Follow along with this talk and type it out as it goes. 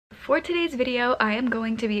for today's video, I am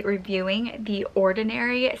going to be reviewing the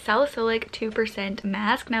Ordinary Salicylic 2%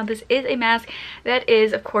 mask. Now, this is a mask that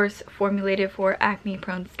is, of course, formulated for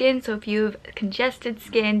acne-prone skin. So if you have congested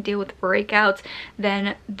skin, deal with breakouts,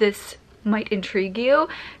 then this might intrigue you.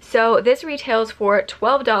 So this retails for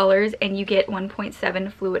 $12 and you get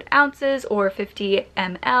 1.7 fluid ounces or 50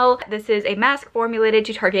 ml. This is a mask formulated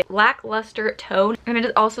to target lackluster tone, and it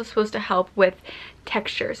is also supposed to help with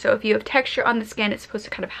texture. So if you have texture on the skin, it's supposed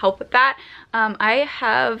to kind of help with that.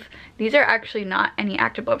 These are actually not any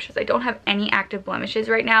active blemishes. I don't have any active blemishes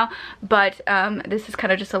right now, but this is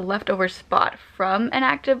kind of just a leftover spot from an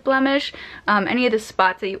active blemish. Any of the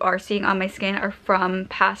spots that you are seeing on my skin are from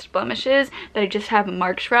past blemishes that I just have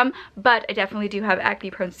marks from, but I definitely do have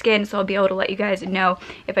acne prone skin, so I'll be able to let you guys know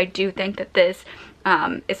if I do think that this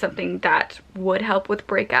is something that would help with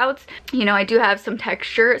breakouts. You know, I do have some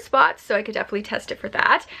texture spots, so I could definitely test it for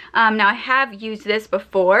that. Now, I have used this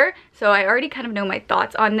before, so I already kind of know my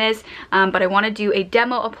thoughts on this, but I want to do a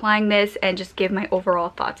demo applying this and just give my overall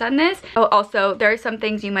thoughts on this. Oh, also, there are some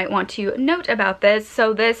things you might want to note about this.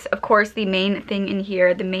 So this, of course, the main thing in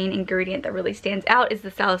here, the main ingredient that really stands out is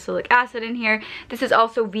the salicylic acid in here. This is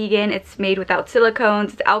also vegan. It's made without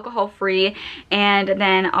silicones. It's alcohol free. And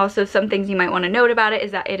then also some things you might want to note about it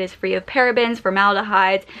is that it is free of parabens,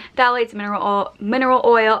 formaldehydes, phthalates, mineral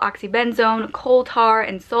oil, oxybenzone, coal tar,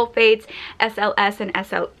 and sulfates, SLS and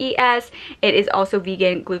SLES. It is also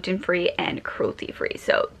vegan, gluten-free, and cruelty-free.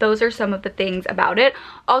 So those are some of the things about it.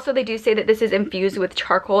 Also, they do say that this is infused with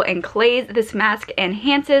charcoal and clays. This mask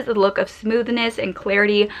enhances the look of smoothness and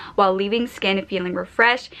clarity while leaving skin feeling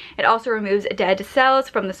refreshed. It also removes dead cells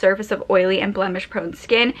from the surface of oily and blemish-prone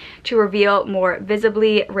skin to reveal more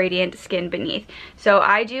visibly radiant skin beneath. So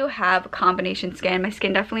I do have combination skin. My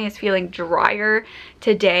skin definitely is feeling drier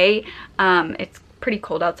today. It's pretty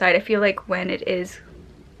cold outside. I feel like when it is,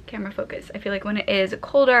 camera focus, I feel like when it is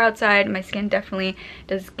colder outside, my skin definitely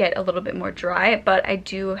does get a little bit more dry, but I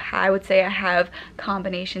would say I have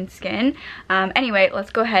combination skin. Anyway, let's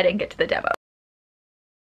go ahead and get to the demo.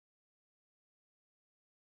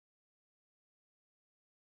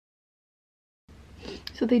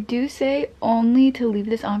 So they do say only to leave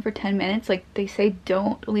this on for 10 minutes. Like, they say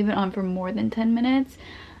don't leave it on for more than 10 minutes.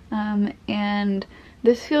 And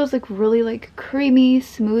this feels like really like creamy,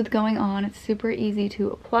 smooth going on. It's super easy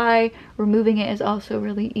to apply. Removing it is also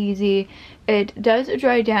really easy. It does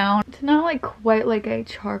dry down. It's not like quite like a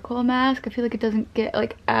charcoal mask. I feel like it doesn't get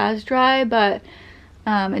like as dry, but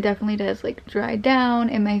it definitely does like dry down.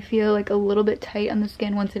 It may feel like a little bit tight on the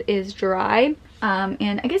skin once it is dry.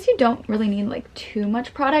 And I guess you don't really need like too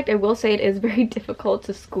much product. I will say it is very difficult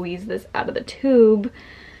to squeeze this out of the tube,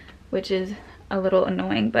 which is a little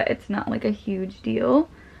annoying, but it's not like a huge deal.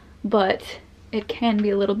 But it can be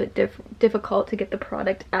a little bit difficult to get the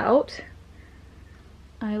product out.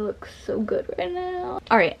 I look so good right now.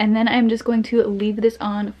 All right, and then I'm just going to leave this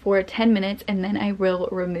on for 10 minutes and then I will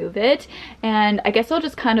remove it. And I guess I'll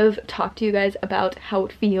just kind of talk to you guys about how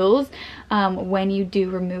it feels when you do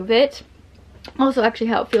remove it. Also, actually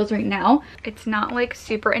how it feels right now. It's not like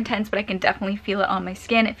super intense, but I can definitely feel it on my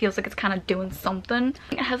skin. It feels like it's kind of doing something.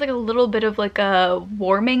 It has like a little bit of like a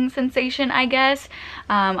warming sensation, I guess.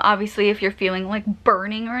 Obviously, if you're feeling like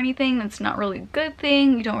burning or anything, that's not really a good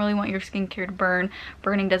thing. You don't really want your skincare to burn.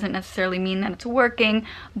 Burning doesn't necessarily mean that it's working,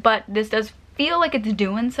 but this does feel like it's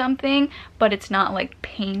doing something, but it's not like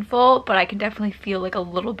painful. But I can definitely feel like a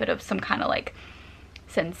little bit of some kind of like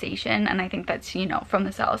sensation, and I think that's, you know, from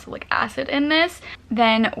the salicylic acid in this.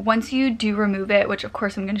 Then once you do remove it, which of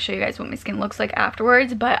course I'm going to show you guys what my skin looks like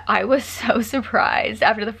afterwards, but I was so surprised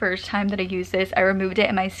after the first time that I used this. I removed it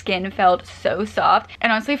and my skin felt so soft,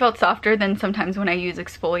 and honestly felt softer than sometimes when I use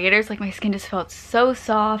exfoliators. Like, my skin just felt so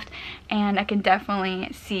soft, and I can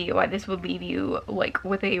definitely see why this would leave you like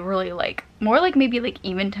with a really like more like maybe like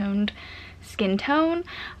even toned skin tone.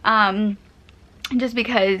 Just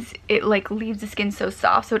because it like leaves the skin so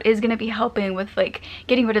soft, so it is going to be helping with like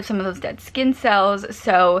getting rid of some of those dead skin cells.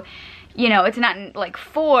 So, you know, it's not like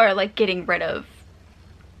for like getting rid of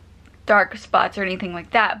dark spots or anything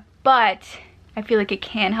like that, but I feel like it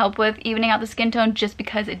can help with evening out the skin tone, just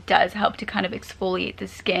because it does help to kind of exfoliate the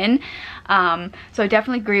skin. So I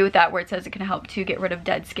definitely agree with that, where it says it can help to get rid of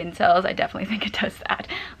dead skin cells. I definitely think it does that.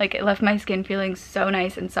 Like, it left my skin feeling so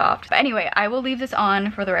nice and soft. But anyway, I will leave this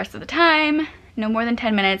on for the rest of the time no more than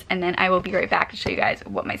 10 minutes, and then I will be right back to show you guys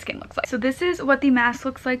what my skin looks like. So this is what the mask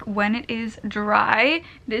looks like when it is dry.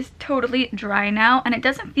 It is totally dry now, and it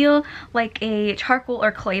doesn't feel like a charcoal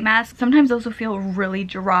or clay mask. Sometimes those will feel really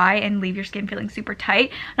dry and leave your skin feeling super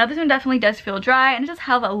tight. Now this one definitely does feel dry, and it does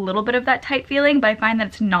have a little bit of that tight feeling, but I find that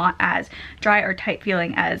it's not as dry or tight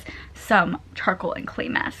feeling as some charcoal and clay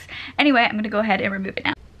masks. Anyway, I'm gonna go ahead and remove it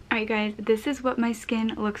now. Alright guys, this is what my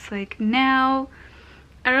skin looks like now.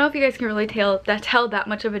 I don't know if you guys can really tell that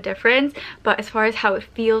much of a difference, but as far as how it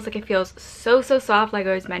feels, like it feels so soft, like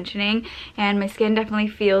I was mentioning, and my skin definitely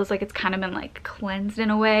feels like it's kind of been like cleansed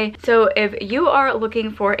in a way. So if you are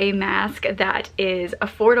looking for a mask that is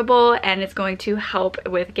affordable and it's going to help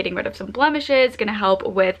with getting rid of some blemishes, going to help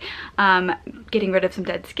with getting rid of some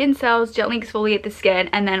dead skin cells, gently exfoliate the skin,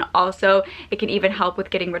 and then also it can even help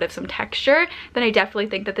with getting rid of some texture, then I definitely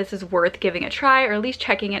think that this is worth giving a try, or at least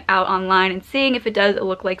checking it out online and seeing if it does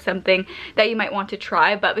look like something that you might want to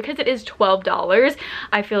try. But because it is $12,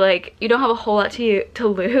 I feel like you don't have a whole lot to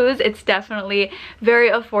lose. It's definitely very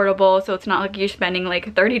affordable, so it's not like you're spending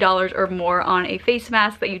like $30 or more on a face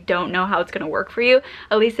mask that you don't know how it's going to work for you.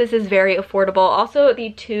 At least this is very affordable. Also,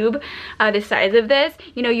 the tube, the size of this,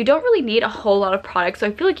 you know, you don't really need a whole lot of product, so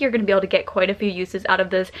I feel like you're going to be able to get quite a few uses out of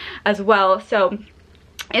this as well. So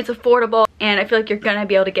it's affordable, and I feel like you're gonna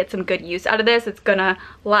be able to get some good use out of this. It's gonna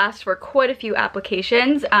last for quite a few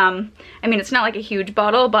applications. I mean, it's not like a huge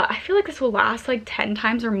bottle, but I feel like this will last like 10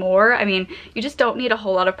 times or more. I mean, you just don't need a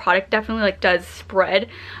whole lot of product. Definitely like does spread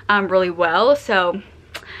really well. So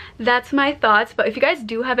that's my thoughts. But if you guys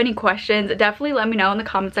do have any questions, definitely let me know in the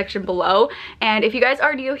comment section below. And if you guys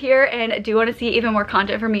are new here and do want to see even more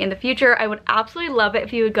content from me in the future, I would absolutely love it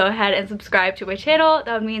if you would go ahead and subscribe to my channel.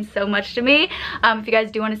 That would mean so much to me. If you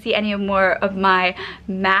guys do want to see any more of my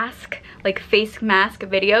mask, like face mask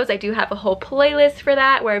videos, I do have a whole playlist for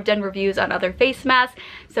that where I've done reviews on other face masks,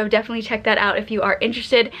 so definitely check that out if you are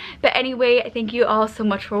interested. But anyway, thank you all so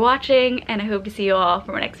much for watching, and I hope to see you all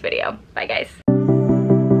for my next video. Bye guys.